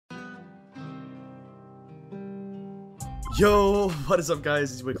Yo, what is up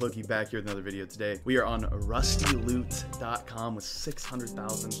guys? It's Loki back here with another video today. We are on rustyloot.com with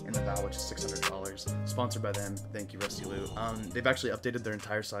 600,000 in the val, which is $600. Sponsored by them. Thank you, Rusty Loot. They've actually updated their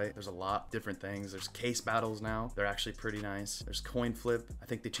entire site. There's a lot of different things. There's case battles now. They're actually pretty nice. There's coin flip. I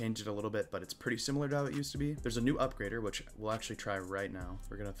think they changed it a little bit, but it's pretty similar to how it used to be. There's a new upgrader, which we'll actually try right now.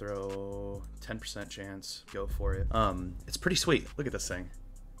 We're gonna throw 10% chance. Go for it. It's pretty sweet. Look at this thing.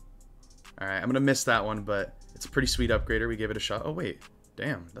 All right, I'm gonna miss that one, but it's a pretty sweet upgrader. We gave it a shot. Oh wait,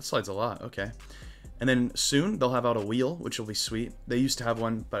 damn, that slides a lot. Okay. And then soon they'll have out a wheel, which will be sweet. They used to have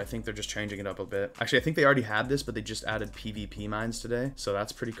one, but I think they're just changing it up a bit. Actually, I think they already had this, but they just added PvP mines today. So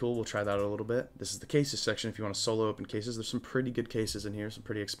that's pretty cool. We'll try that out a little bit. This is the cases section. If you want to solo open cases, there's some pretty good cases in here, some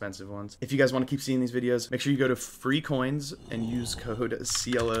pretty expensive ones. If you guys want to keep seeing these videos, make sure you go to free coins and use code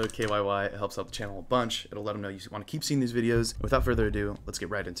CLOKYY. It helps out the channel a bunch. It'll let them know you want to keep seeing these videos. Without further ado, let's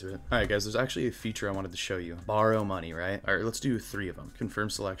get right into it. All right, guys, there's actually a feature I wanted to show you. Borrow money, right? All right, let's do 3 of them. Confirm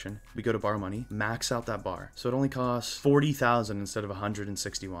selection. We go to borrow money, max out that bar. So it only costs 40,000 instead of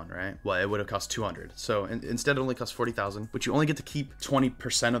 161, right? Well, it would have cost 200. So instead it only costs 40,000, but you only get to keep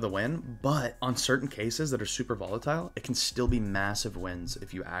 20% of the win. But on certain cases that are super volatile, it can still be massive wins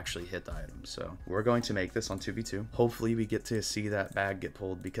if you actually hit the item. So we're going to make this on 2v2. Hopefully we get to see that bag get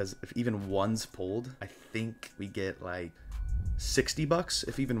pulled, because if even one's pulled, I think we get like 60 bucks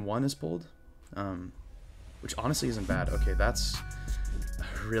if even one is pulled, which honestly isn't bad. Okay, that's a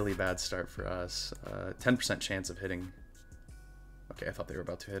really bad start for us. 10% chance of hitting. Okay, I thought they were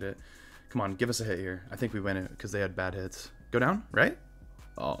about to hit it. Come on, give us a hit here. I think we win it because they had bad hits. Go down, right?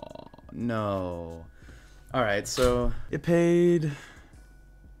 Oh, no. All right, so it paid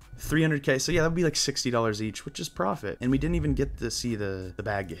 300K. So yeah, that would be like $60 each, which is profit. And we didn't even get to see the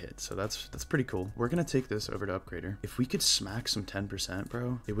bag get hit. So that's pretty cool. We're going to take this over to Upgrader. If we could smack some 10%,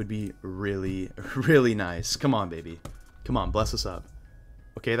 bro, it would be really, really nice. Come on, baby. Come on, bless us up.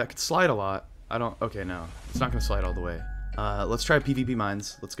 Okay, that could slide a lot. Okay, no. It's not going to slide all the way. Let's try PvP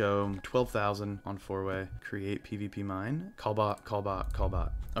mines. Let's go 12,000 on 4-way. Create PvP mine. Call bot, call bot, call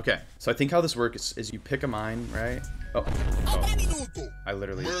bot. Okay, so I think how this works is you pick a mine, right? Oh. I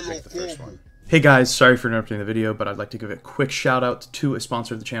literally picked the first one. Hey guys, sorry for interrupting the video, but I'd like to give a quick shout out to a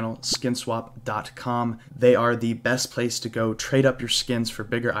sponsor of the channel, skinswap.com. They are the best place to go trade up your skins for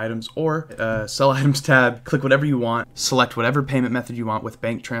bigger items or sell items tab. Click whatever you want, select whatever payment method you want with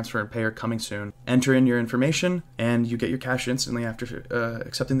bank transfer and payer coming soon. Enter in your information and you get your cash instantly after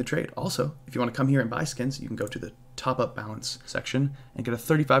accepting the trade. Also, if you want to come here and buy skins, you can go to the top up balance section and get a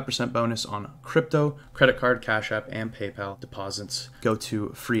 35% bonus on crypto, credit card, Cash App, and PayPal deposits. Go to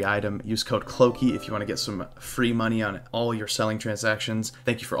free item, use code CLOKY if you want to get some free money on all your selling transactions.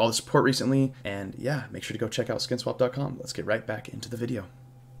 Thank you for all the support recently, and yeah, make sure to go check out skinswap.com. Let's get right back into the video.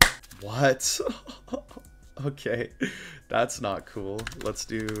 What? Okay, that's not cool. Let's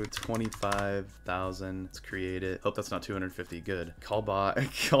do 25,000. Let's create it. Hope that's not 250. Good. Call bot,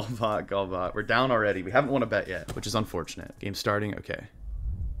 call bot, call bot. We're down already. We haven't won a bet yet, which is unfortunate. Game starting. Okay.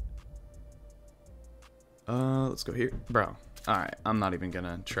 Let's go here. Bro. All right, I'm not even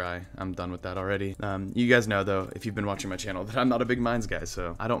gonna try. I'm done with that already. You guys know though, if you've been watching my channel, that I'm not a big mines guy,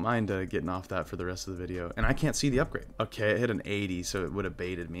 so I don't mind getting off that for the rest of the video. And I can't see the upgrade. Okay, it hit an 80, so it would have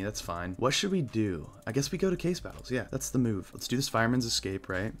baited me. That's fine. What should we do? I guess we go to case battles. Yeah, that's the move. Let's do this fireman's escape,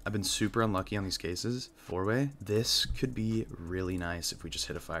 right? I've been super unlucky on these cases. 4-way. This could be really nice if we just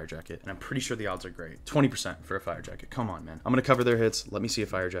hit a fire jacket. And I'm pretty sure the odds are great. 20% for a fire jacket. Come on, man. I'm gonna cover their hits. Let me see a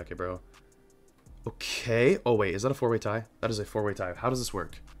fire jacket, bro. Okay. Oh, wait. Is that a 4-way tie? That is a 4-way tie. How does this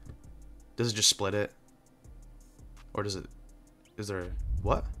work? Does it just split it? Or does it... Is there...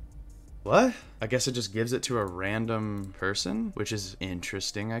 What? What? I guess it just gives it to a random person, which is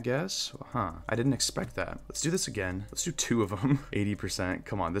interesting, I guess. Huh. I didn't expect that. Let's do this again. Let's do 2 of them. 80%.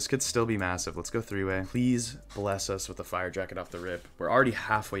 Come on. This could still be massive. Let's go 3-way. Please bless us with a fire jacket off the rip. We're already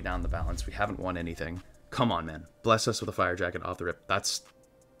halfway down the balance. We haven't won anything. Come on, man. Bless us with a fire jacket off the rip. That's...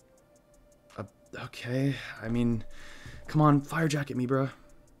 Okay, I mean, come on, fire jacket me, bro.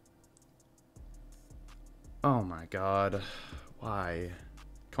 Oh my god. Why?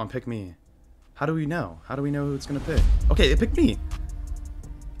 Come on, pick me. How do we know? How do we know who it's gonna pick? Okay, it picked me.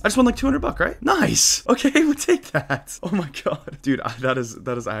 I just won like 200 bucks, right? Nice. Okay, we'll take that. Oh my god, dude, that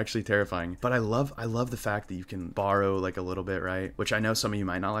is actually terrifying. But I love the fact that you can borrow like a little bit, right? Which I know some of you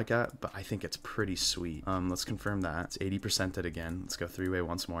might not like that, but I think it's pretty sweet. Let's confirm that. It's 80%ed again. Let's go 3-way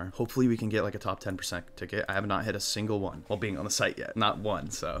once more. Hopefully we can get like a top 10% ticket. I have not hit a single one while being on the site yet. Not one,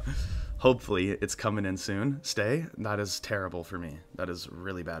 so hopefully it's coming in soon. Stay. That is terrible for me. That is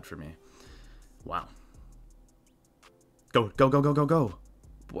really bad for me. Wow. Go, go, go, go, go, go.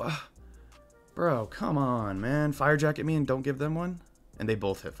 What? Bro, come on, man. Fire jacket me and don't give them one? And they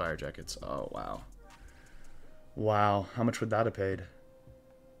both hit fire jackets. Oh, wow. Wow. How much would that have paid?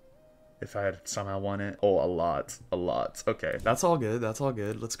 If I had somehow won it. Oh, a lot. A lot. Okay. That's all good. That's all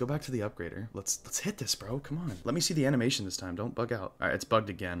good. Let's go back to the upgrader. Let's hit this, bro. Come on. Let me see the animation this time. Don't bug out. All right, it's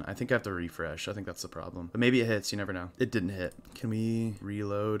bugged again. I think I have to refresh. I think that's the problem. But maybe it hits. You never know. It didn't hit. Can we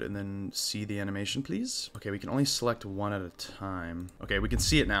reload and then see the animation, please? Okay, we can only select one at a time. Okay, we can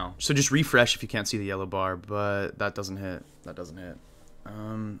see it now. So just refresh if you can't see the yellow bar, but that doesn't hit. That doesn't hit.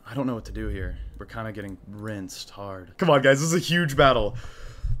 I don't know what to do here. We're kind of getting rinsed hard. Come on, guys. This is a huge battle.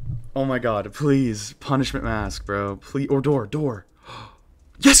 Oh my god, please. Punishment mask, bro. Please. Or door.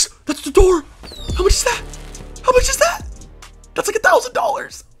 Yes! That's the door! How much is that? How much is that? That's like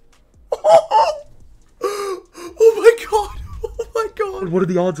 $1,000! Oh my god! Oh my god! What are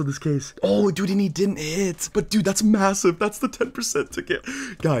the odds of this case? Oh, dude, and he didn't hit. But dude, that's massive. That's the 10% ticket.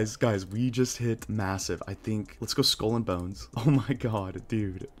 Guys, we just hit massive. I think, let's go skull and bones. Oh my god,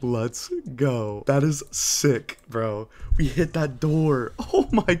 dude. Let's go. That is sick, bro. We hit that door. Oh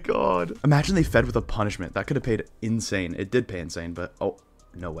my god. Imagine they fed with a punishment. That could have paid insane. It did pay insane, but oh,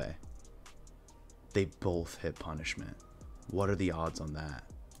 no way. They both hit punishment. What are the odds on that?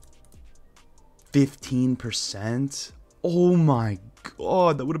 15%? Oh my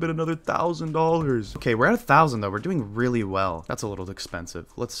god, that would have been another $1,000. Okay, we're at 1,000 though. We're doing really well. That's a little expensive.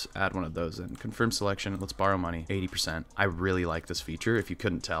 Let's add one of those in. Confirm selection. Let's borrow money. 80%. I really like this feature, if you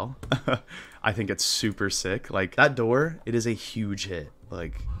couldn't tell. I think it's super sick. Like, that door, it is a huge hit.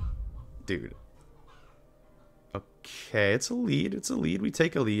 Like, dude. Okay, it's a lead. It's a lead. We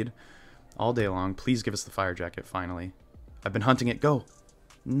take a lead all day long. Please give us the fire jacket, finally. I've been hunting it. Go.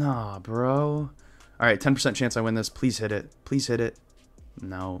 Nah, bro. All right, 10% chance I win this. Please hit it. Please hit it.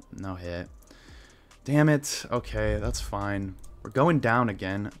 No hit. Damn it. Okay, that's fine. We're going down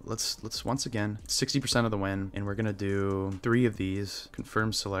again. Let's once again, 60% of the win, and we're gonna do 3 of these.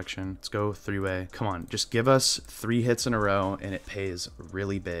 Confirm selection. Let's go 3-way. Come on, just give us 3 hits in a row, and it pays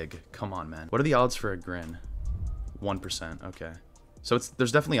really big. Come on, man. What are the odds for a grin? 1%. Okay, so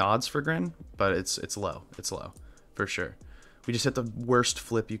there's definitely odds for grin, but it's low. It's low for sure. We just hit the worst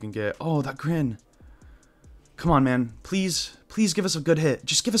flip you can get. Oh, that grin. Come on, man. Please give us a good hit.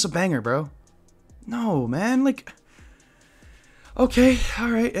 Just give us a banger, bro. No, man. Like, okay. All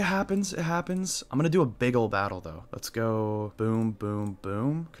right. It happens. It happens. I'm going to do a big old battle, though. Let's go boom, boom,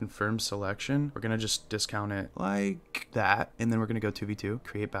 boom. Confirm selection. We're going to just discount it like that. And then we're going to go 2v2.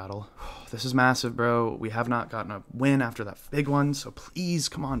 Create battle. This is massive, bro. We have not gotten a win after that big one. So please,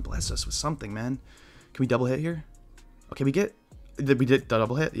 come on. Bless us with something, man. Can we double hit here? Okay, we did the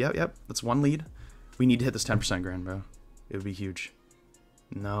double hit. Yep. That's 1 lead. We need to hit this 10% grand, bro. It would be huge.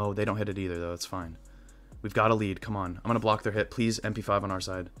 No, they don't hit it either, though. It's fine. We've got a lead. Come on. I'm going to block their hit. Please, MP5 on our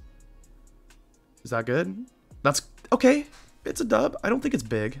side. Is that good? That's okay. It's a dub. I don't think it's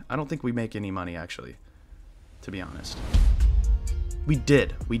big. I don't think we make any money, actually, to be honest. We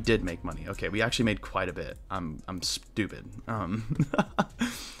did make money. Okay, we actually made quite a bit. I'm stupid.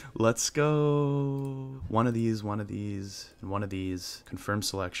 Let's go one of these, and one of these. Confirm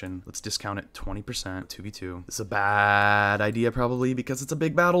selection. Let's discount it 20%, 2v2. It's a bad idea probably because it's a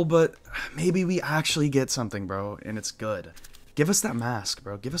big battle, but maybe we actually get something, bro, and it's good. Give us that mask,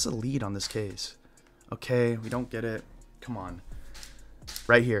 bro. Give us a lead on this case. Okay, we don't get it. Come on.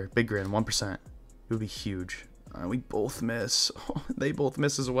 Right here, big grin, 1%. It would be huge. We both miss. Oh, they both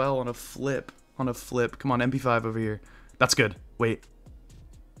miss as well on a flip. On a flip. Come on, MP5 over here. That's good. Wait.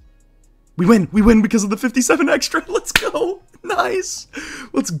 We win. We win because of the 57 extra. Let's go. Nice.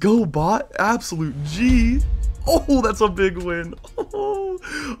 Let's go, bot. Absolute G. Oh, that's a big win. Oh,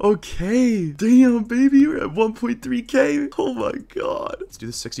 okay. Damn, baby. We're at 1.3K. Oh my god. Let's do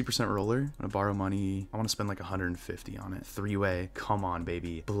the 60% roller. I'm gonna borrow money. I want to spend like 150 on it. 3-way. Come on,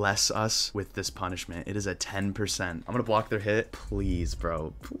 baby. Bless us with this punishment. It is a 10%. I'm gonna block their hit. Please,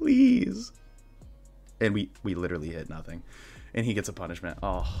 bro. Please. And we literally hit nothing. And he gets a punishment.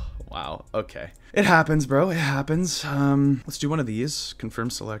 Oh, wow. Okay. It happens, bro. It happens. Let's do one of these. Confirm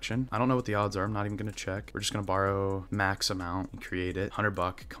selection. I don't know what the odds are. I'm not even going to check. We're just going to borrow max amount and create it.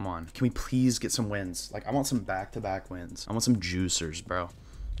 $100. Come on. Can we please get some wins? Like, I want some back-to-back wins. I want some juicers, bro.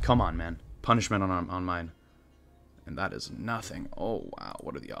 Come on, man. Punishment on mine. And that is nothing. Oh, wow.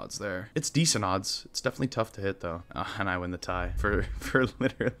 What are the odds there? It's decent odds. It's definitely tough to hit, though. And I win the tie for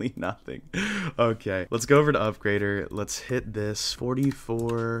literally nothing. Okay. Let's go over to Upgrader. Let's hit this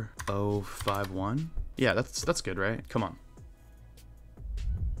 44051. Yeah, that's good, right? Come on.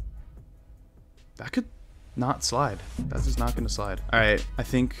 That could... not slide. That's just not gonna slide. All right, I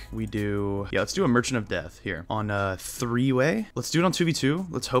think we do, yeah, let's do a Merchant of Death here on a 3-way. Let's do it on 2v2.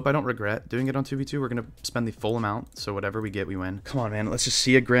 Let's hope I don't regret doing it on 2v2. We're gonna spend the full amount, so whatever we get, we win. Come on, man, let's just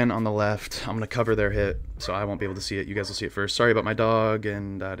see a grin on the left. I'm gonna cover their hit, so I won't be able to see it. You guys will see it first. Sorry about my dog,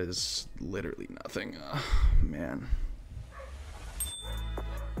 and that is literally nothing. Man.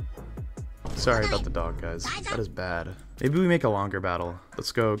 Sorry about the dog, guys. That is bad. Maybe we make a longer battle.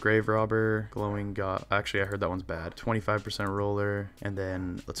 Let's go Grave Robber, Glowing God. Actually, I heard that one's bad. 25% roller, and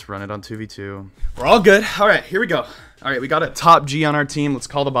then let's run it on 2v2. We're all good. All right, here we go. All right, we got a top G on our team. Let's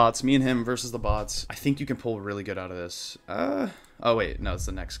call the bots. Me and him versus the bots. I think you can pull really good out of this. Oh wait, no, it's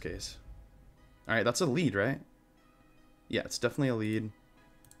the next case. All right, that's a lead, right? Yeah, it's definitely a lead.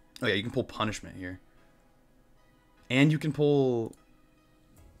 Oh yeah, you can pull Punishment here. And you can pull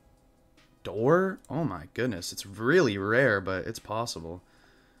Door? Oh my goodness, it's really rare, but it's possible.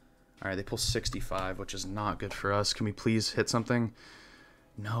 All right, they pull 65, which is not good for us. Can we please hit something?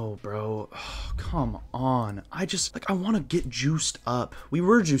 No, bro. Oh, come on. I want to get juiced up. We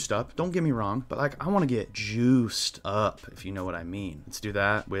were juiced up, don't get me wrong, but like, I want to get juiced up, if you know what I mean. Let's do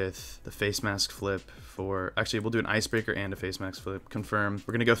that with the face mask flip for, actually, we'll do an icebreaker and a face mask flip. Confirm.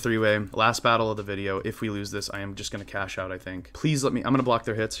 We're going to go 3-way. Last battle of the video. If we lose this, I am just going to cash out, I think. Please let me, I'm going to block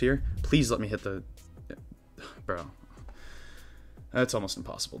their hits here. Please let me hit the, bro. That's almost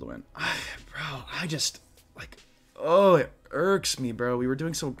impossible to win. Bro, I just, like, oh, it irks me, bro. We were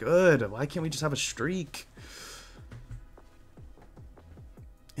doing so good. Why can't we just have a streak?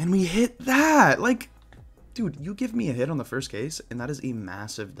 And we hit that. Like, dude, you give me a hit on the first case, and that is a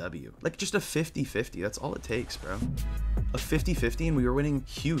massive W. Like, just a 50-50. That's all it takes, bro. A 50-50, and we were winning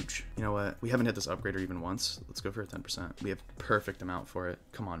huge. You know what? We haven't hit this upgrader even once. Let's go for a 10%. We have perfect amount for it.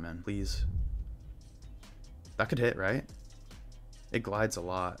 Come on, man. Please. That could hit, right? It glides a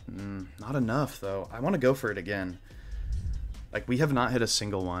lot. Not enough, though. I want to go for it again. Like, we have not hit a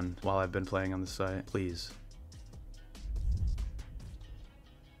single one while I've been playing on the site. Please.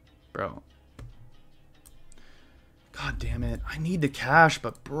 Bro. God damn it. I need to cash,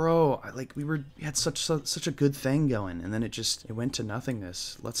 but bro, we had such a good thing going, and then it went to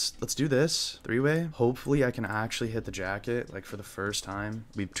nothingness. Let's do this. 3-way. Hopefully I can actually hit the jacket, like, for the first time.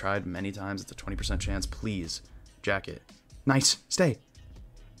 We've tried many times. It's a 20% chance. Please. Jacket. Nice. Stay.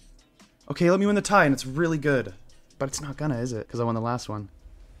 Okay, let me win the tie, and it's really good. But it's not gonna, is it? Because I won the last one.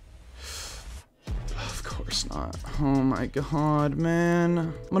 Of course not. Oh my god, man.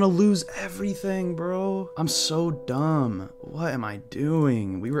 I'm gonna lose everything, bro. I'm so dumb. What am I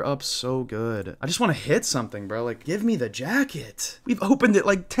doing? We were up so good. I just want to hit something, bro. Like, give me the jacket. We've opened it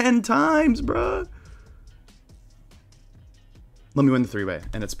like 10 times, bro. Let me win the 3-way,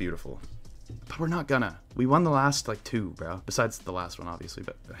 and it's beautiful. But we're not gonna. We won the last, like, 2, bro. Besides the last one, obviously,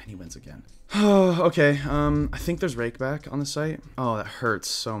 but he wins again. Okay, I think there's rakeback on the site. Oh, that hurts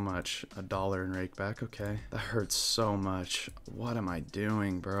so much. $1 in rakeback, okay. That hurts so much. What am I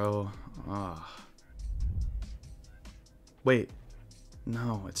doing, bro? Wait.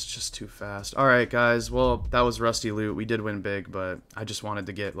 No, it's just too fast. All right, guys. Well, that was Rusty Loot. We did win big, but I just wanted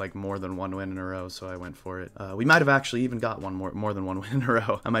to get like more than one win in a row, so I went for it. We might have actually even got more than one win in a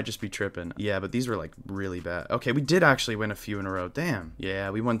row. I might just be tripping. Yeah, but these were like really bad. Okay, we did actually win a few in a row. Damn. Yeah,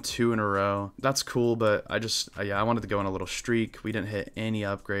 we won 2 in a row. That's cool, but yeah, I wanted to go on a little streak. We didn't hit any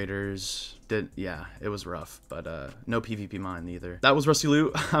upgraders. Yeah, it was rough, but no PvP mine either. That was Rusty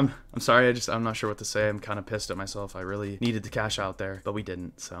Loot. I'm sorry, I'm not sure what to say. I'm kind of pissed at myself. I really needed to cash out there, but we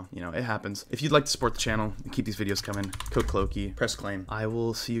didn't, so, you know, it happens. If you'd like to support the channel and keep these videos coming, code Clokey, press claim. I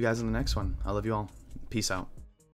will see you guys in the next one. I love you all. Peace out.